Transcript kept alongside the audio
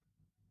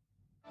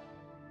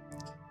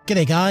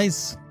G'day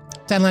guys,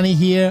 Dan Lenny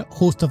here,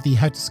 host of the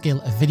How to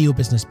Scale a Video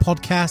Business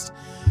podcast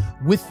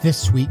with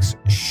this week's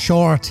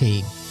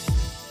shorty.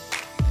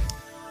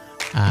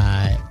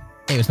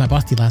 It was my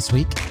birthday last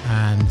week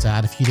and I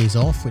had a few days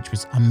off, which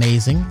was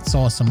amazing.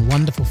 Saw some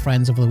wonderful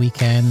friends over the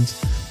weekend,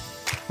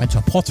 went to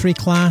a pottery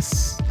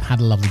class,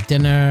 had a lovely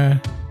dinner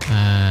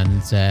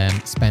and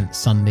spent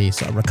Sunday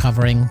sort of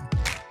recovering.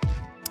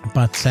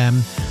 But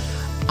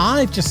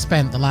I've just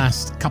spent the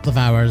last couple of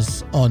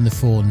hours on the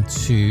phone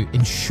to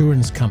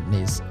insurance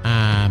companies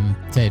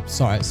to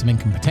sort out some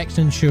income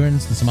protection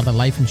insurance and some other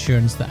life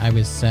insurance that I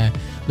was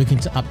looking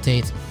to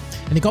update.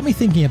 And it got me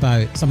thinking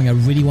about something I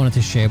really wanted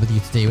to share with you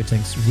today, which I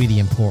think is really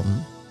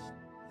important.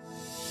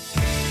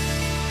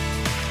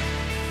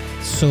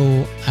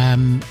 So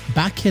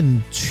back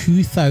in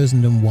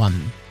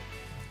 2001,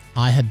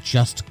 I had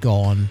just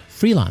gone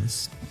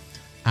freelance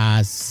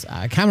as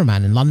a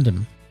cameraman in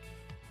London.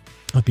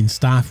 I've been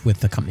staff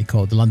with a company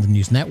called the London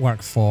News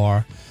Network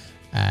for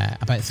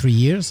about 3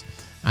 years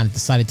and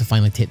decided to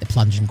finally take the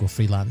plunge and go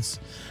freelance.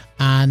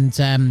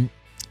 And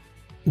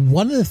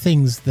one of the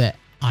things that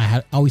I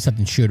had always had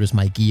insured was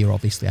my gear,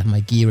 obviously. I had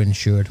my gear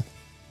insured.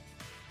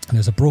 And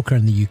there's a broker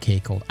in the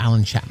UK called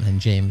Alan Chapman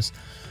and James.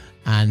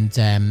 And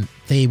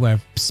they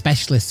were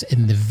specialists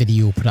in the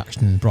video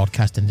production and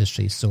broadcast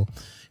industry. So,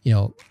 you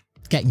know,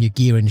 getting your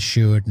gear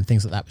insured and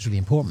things like that was really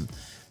important.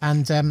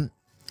 And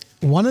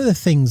one of the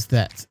things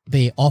that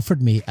they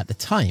offered me at the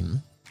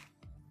time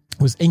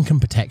was income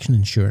protection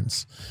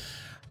insurance.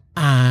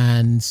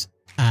 And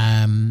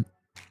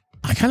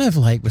I kind of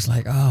was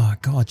like, oh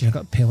God, I've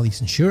got to pay all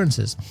these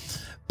insurances.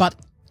 But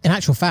in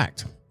actual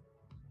fact,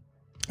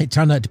 it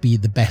turned out to be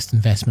the best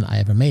investment I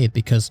ever made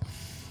because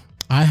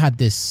I had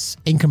this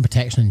income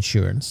protection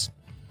insurance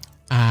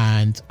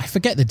and I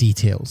forget the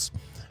details,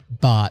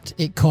 but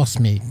it cost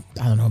me,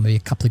 I don't know, maybe a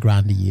couple of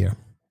grand a year.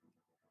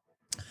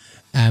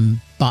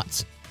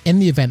 But in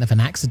the event of an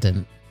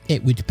accident,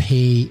 it would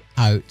pay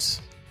out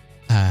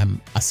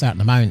a certain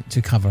amount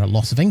to cover a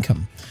loss of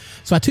income.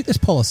 So I took this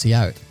policy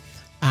out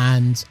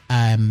and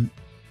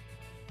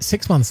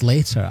 6 months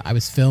later, I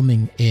was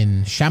filming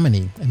in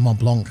Chamonix in Mont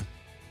Blanc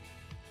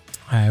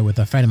with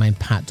a friend of mine,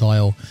 Pat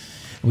Doyle.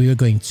 We were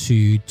going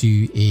to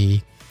do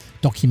a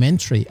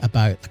documentary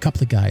about a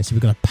couple of guys who were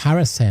going to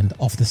parascend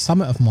off the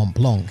summit of Mont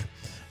Blanc.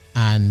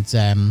 And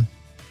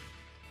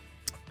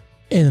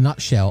in a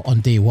nutshell,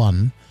 on day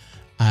one,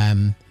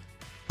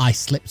 I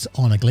slipped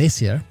on a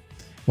glacier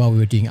while we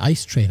were doing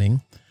ice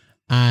training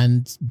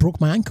and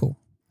broke my ankle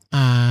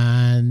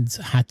and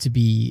had to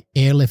be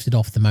airlifted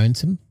off the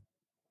mountain,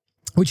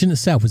 which in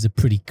itself was a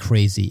pretty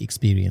crazy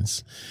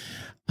experience,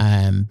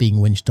 being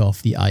winched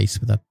off the ice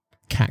with a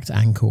cacked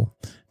ankle.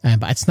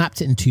 But I'd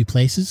snapped it in two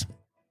places.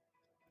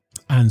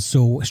 And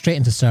so straight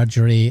into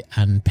surgery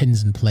and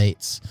pins and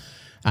plates.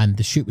 And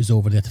the shoot was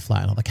over. They had to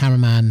fly another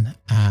cameraman.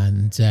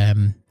 And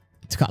to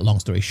cut a long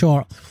story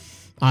short,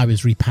 I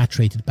was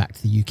repatriated back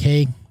to the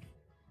UK.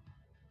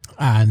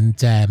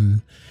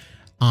 And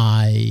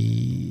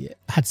I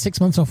had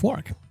 6 months off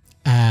work.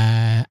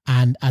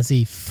 And as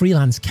a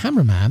freelance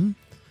cameraman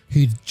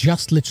who'd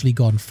just literally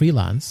gone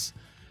freelance,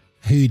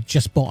 who'd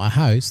just bought a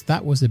house,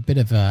 that was a bit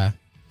of a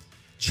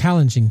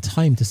challenging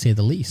time to say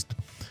the least.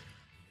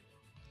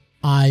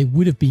 I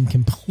would have been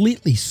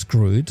completely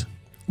screwed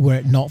were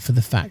it not for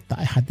the fact that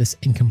I had this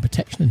income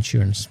protection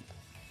insurance.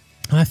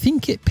 And I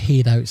think it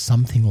paid out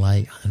something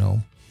like, I don't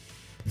know,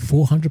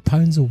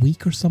 £400 a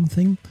week or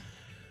something.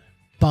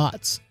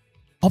 But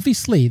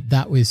obviously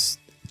that was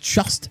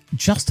just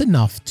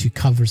enough to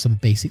cover some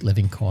basic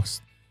living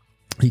costs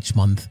each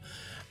month.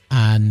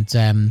 And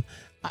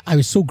I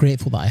was so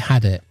grateful that I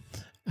had it.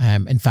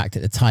 In fact,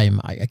 at the time,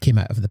 I came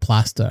out of the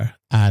plaster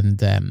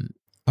and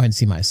I went to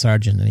see my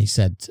surgeon and he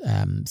said,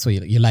 so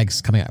your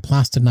leg's coming out of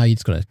plaster now, you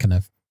just got to kind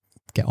of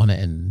get on it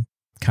and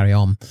carry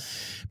on.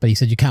 But he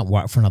said, you can't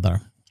work for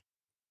another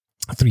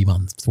 3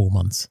 months, 4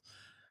 months.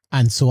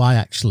 And so I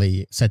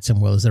actually said to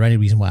him, well, is there any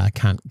reason why I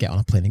can't get on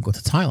a plane and go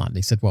to Thailand?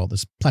 He said, well,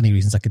 there's plenty of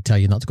reasons I could tell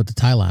you not to go to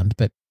Thailand,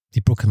 but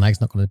the broken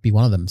leg's not going to be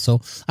one of them.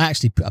 So I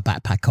actually put a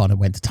backpack on and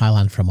went to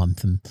Thailand for a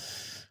month and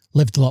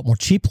lived a lot more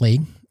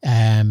cheaply,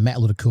 met a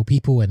lot of cool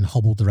people and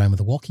hobbled around with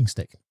a walking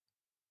stick.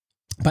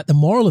 But the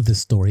moral of this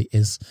story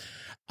is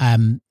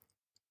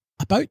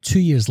about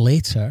 2 years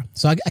later,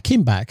 so I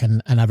came back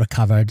and I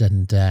recovered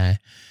and I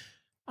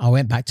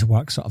went back to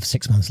work sort of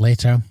 6 months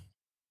later.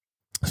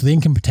 So the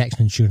income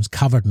protection insurance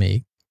covered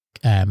me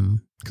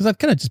because I'd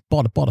kind of just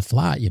bought a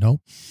flat, you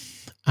know.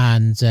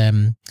 And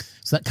so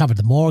that covered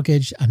the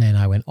mortgage. And then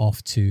I went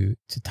off to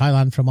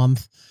Thailand for a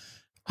month.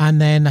 And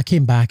then I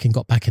came back and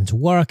got back into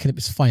work and it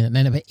was fine. And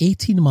then about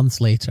 18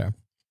 months later,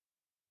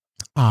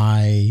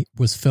 I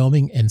was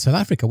filming in South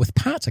Africa with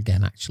Pat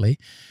again, actually,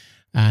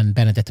 and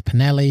Benedetta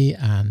Pinelli.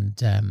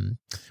 And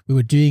we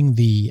were doing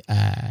the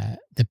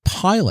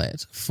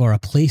pilot for A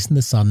Place in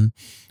the Sun,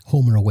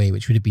 Home or Away,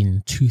 which would have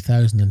been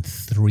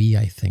 2003,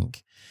 I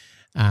think.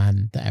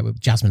 And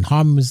Jasmine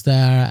Harmon was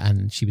there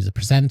and she was a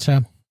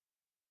presenter.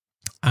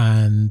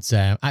 and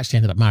actually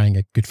ended up marrying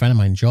a good friend of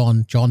mine,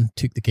 John. John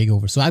took the gig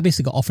over. So I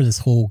basically got offered this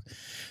whole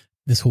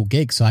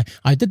gig. So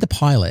I did the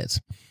pilot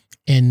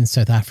in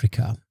South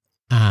Africa,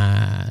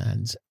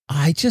 and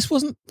I just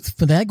wasn't,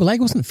 for the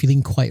leg wasn't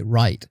feeling quite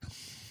right.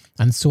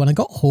 And so when I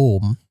got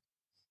home,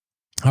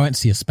 I went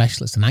to see a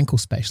specialist, an ankle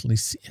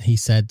specialist, and he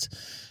said,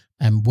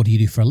 what do you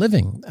do for a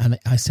living? And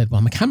I said, well,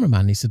 I'm a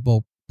cameraman. And he said,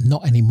 well,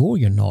 not anymore,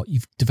 you're not.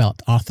 You've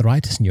developed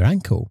arthritis in your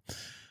ankle.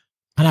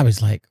 And I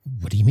was like,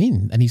 what do you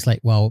mean? And he's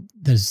like, well,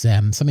 there's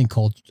something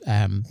called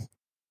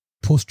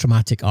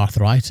post-traumatic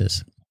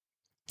arthritis.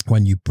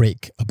 When you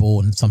break a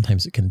bone,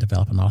 sometimes it can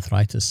develop an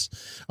arthritis,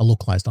 a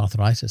localized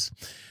arthritis.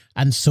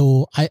 And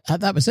so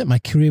that was it. My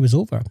career was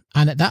over.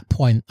 And at that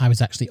point, I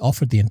was actually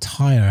offered the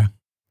entire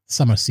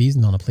summer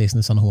season on a place in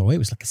the Sun Home Away. It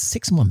was like a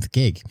 6-month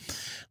gig.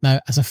 Now,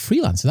 as a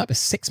freelancer, that was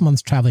 6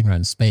 months traveling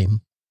around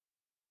Spain.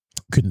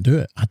 Couldn't do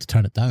it. I had to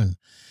turn it down.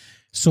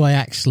 So I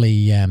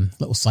actually,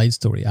 little side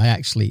story, I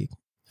actually,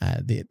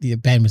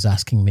 Ben was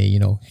asking me, do you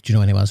know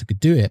anyone else who could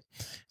do it?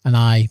 And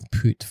I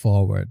put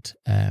forward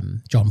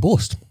John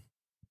Boast,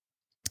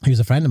 who was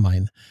a friend of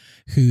mine,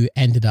 who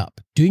ended up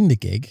doing the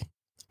gig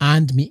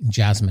and meeting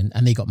Jasmine,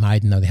 and they got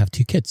married and now they have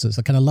 2 kids. So it's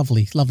a kind of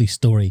lovely, lovely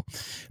story.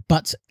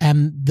 But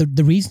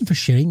the reason for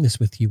sharing this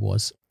with you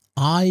was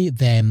I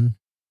then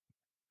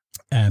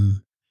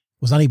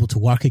was unable to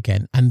work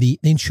again, and the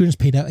insurance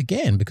paid out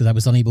again because I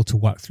was unable to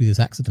work through this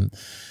accident.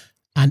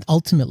 And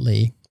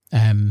ultimately,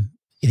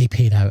 they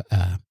paid out,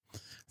 I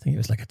think it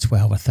was like a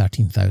 12 or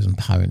 13,000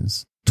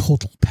 pounds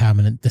total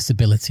permanent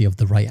disability of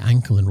the right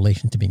ankle in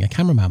relation to being a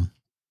cameraman.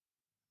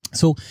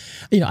 So,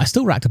 I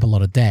still racked up a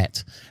lot of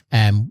debt,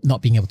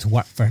 not being able to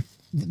work for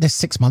this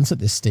 6 months at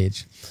this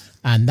stage.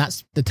 And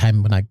that's the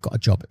time when I got a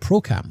job at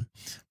Procam.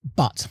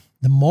 But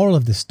the moral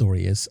of this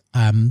story is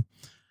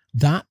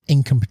that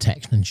income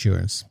protection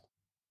insurance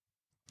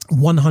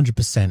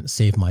 100%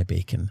 saved my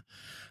bacon.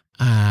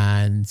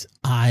 And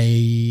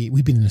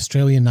we've been in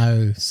Australia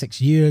now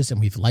 6 years, and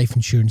we've life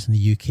insurance in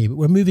the UK, but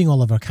we're moving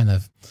all of our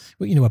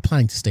we're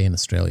planning to stay in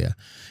Australia.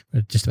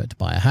 We're just about to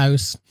buy a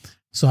house.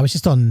 So I was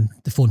just on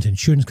the phone to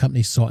insurance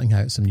companies sorting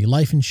out some new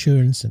life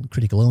insurance and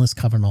critical illness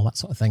cover and all that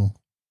sort of thing.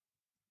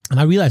 And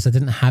I realized I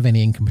didn't have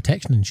any income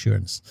protection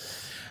insurance.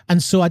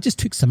 And so I just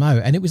took some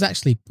out, and it was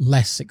actually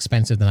less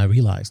expensive than I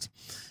realized.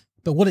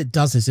 But what it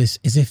does is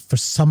if for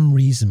some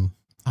reason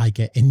I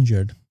get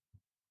injured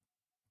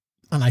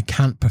and I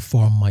can't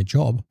perform my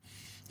job,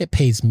 it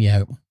pays me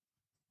out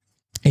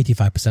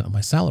 85% of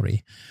my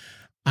salary.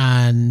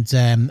 And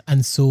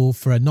so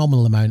for a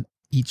nominal amount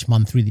each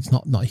month, really, it's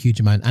not a huge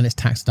amount, and it's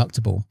tax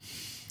deductible,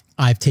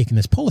 I've taken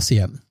this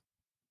policy out.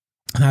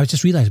 And I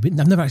just realized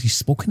I've never actually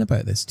spoken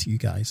about this to you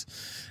guys.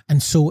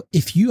 And so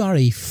if you are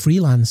a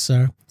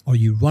freelancer or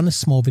you run a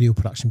small video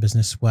production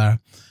business where,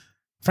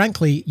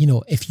 frankly,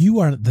 if you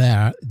weren't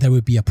there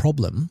would be a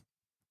problem,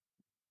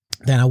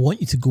 then I want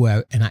you to go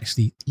out and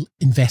actually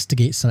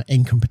investigate some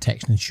income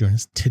protection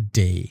insurance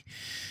today,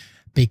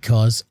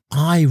 because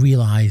I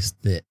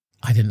realized that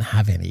I didn't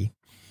have any.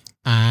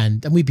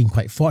 And we've been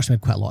quite fortunate, we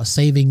had quite a lot of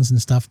savings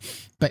and stuff,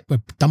 but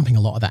we're dumping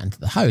a lot of that into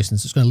the house. And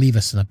so it's going to leave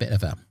us in a bit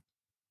of a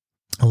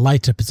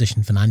lighter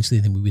position financially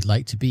than we would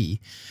like to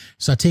be.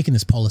 So I've taken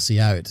this policy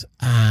out,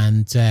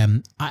 and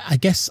I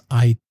guess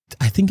I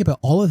think about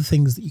all of the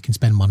things that you can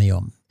spend money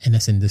on in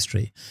this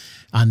industry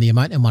and the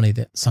amount of money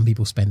that some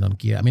people spend on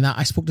gear. I mean,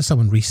 I spoke to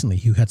someone recently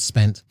who had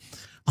spent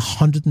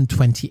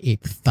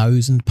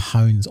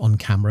 £128,000 on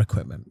camera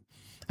equipment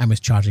and was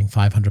charging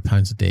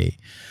 £500 a day.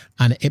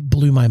 And it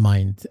blew my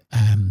mind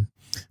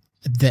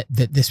that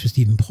this was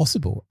even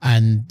possible.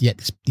 And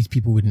yet these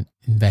people wouldn't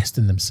invest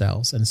in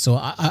themselves. And so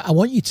I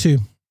want you to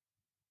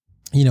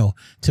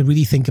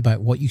really think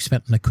about what you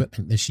spent on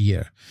equipment this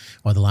year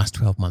or the last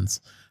 12 months.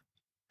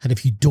 And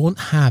if you don't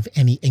have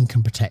any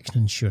income protection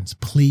insurance,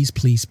 please,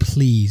 please,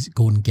 please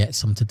go and get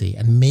some today,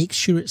 and make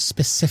sure it's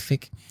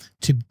specific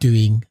to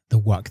doing the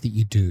work that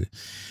you do.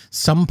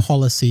 Some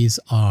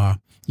policies are,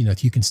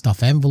 if you can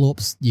stuff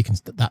envelopes, you can,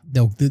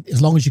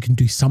 as long as you can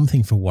do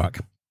something for work,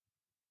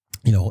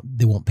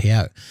 they won't pay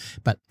out.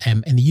 But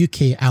in the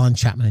UK, Alan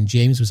Chapman and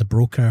James was a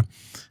broker.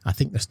 I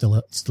think they're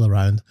still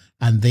around,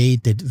 and they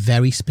did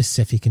very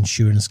specific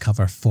insurance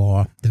cover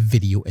for the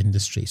video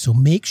industry. So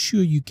make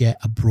sure you get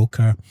a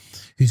broker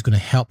who's going to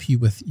help you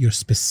with your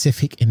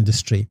specific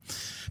industry,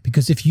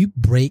 because if you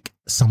break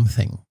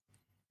something,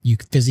 you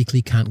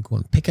physically can't go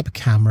and pick up a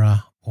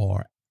camera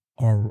or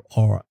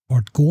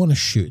go on a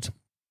shoot.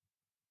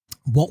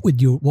 What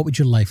would your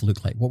life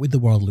look like? What would the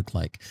world look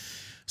like?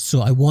 So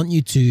I want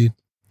you to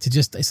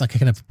just, it's like a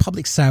kind of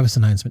public service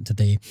announcement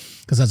today,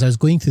 because as I was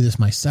going through this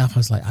myself, I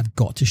was like, I've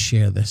got to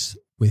share this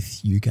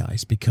with you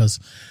guys, because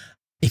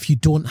if you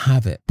don't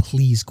have it,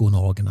 please go and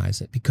organize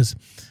it, because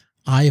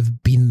I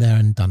have been there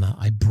and done it.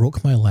 I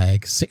broke my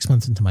leg 6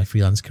 months into my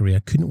freelance career,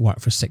 couldn't work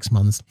for 6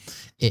 months.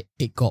 It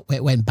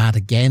went bad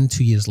again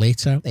 2 years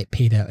later. It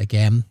paid out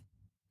again.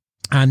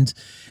 And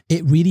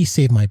it really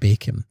saved my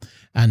bacon.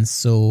 And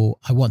so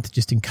I want to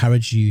just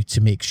encourage you to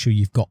make sure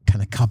you've got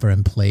kind of cover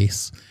in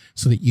place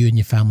so that you and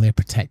your family are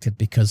protected,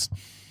 because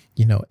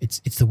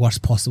it's the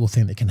worst possible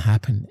thing that can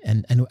happen.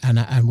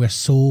 And we're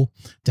so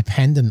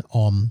dependent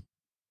on,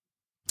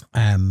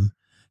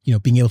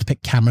 being able to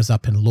pick cameras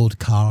up and load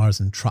cars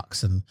and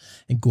trucks and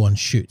go on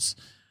shoots,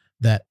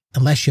 that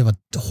unless you have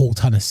a whole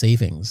ton of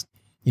savings,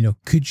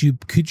 could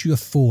you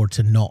afford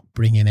to not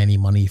bring in any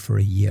money for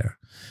a year?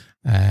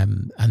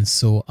 And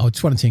so I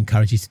just wanted to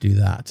encourage you to do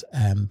that,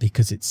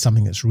 because it's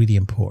something that's really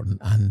important.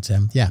 And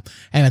anyway,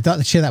 I'd like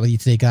to share that with you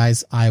today,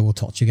 guys. I will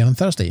talk to you again on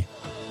Thursday.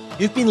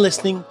 You've been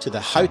listening to the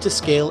How to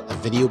Scale a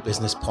Video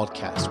Business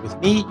podcast with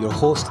me, your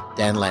host,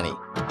 Dan Lenny.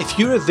 If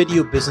you're a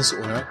video business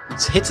owner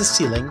who's hit a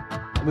ceiling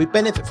and we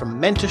benefit from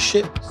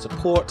mentorship,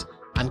 support,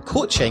 and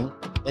coaching,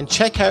 then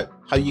check out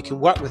how you can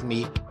work with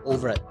me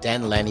over at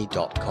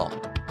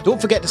danlenny.com.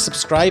 Don't forget to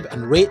subscribe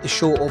and rate the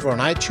show over on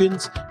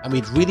iTunes, and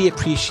we'd really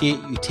appreciate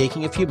you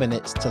taking a few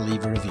minutes to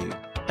leave a review.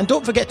 And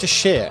don't forget to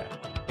share.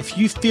 If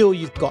you feel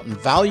you've gotten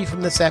value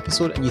from this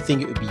episode and you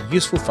think it would be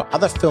useful for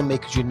other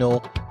filmmakers you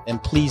know, then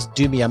please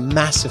do me a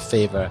massive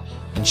favor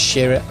and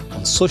share it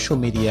on social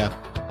media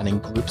and in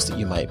groups that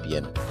you might be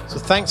in. So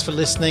thanks for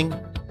listening.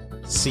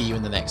 See you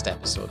in the next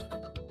episode.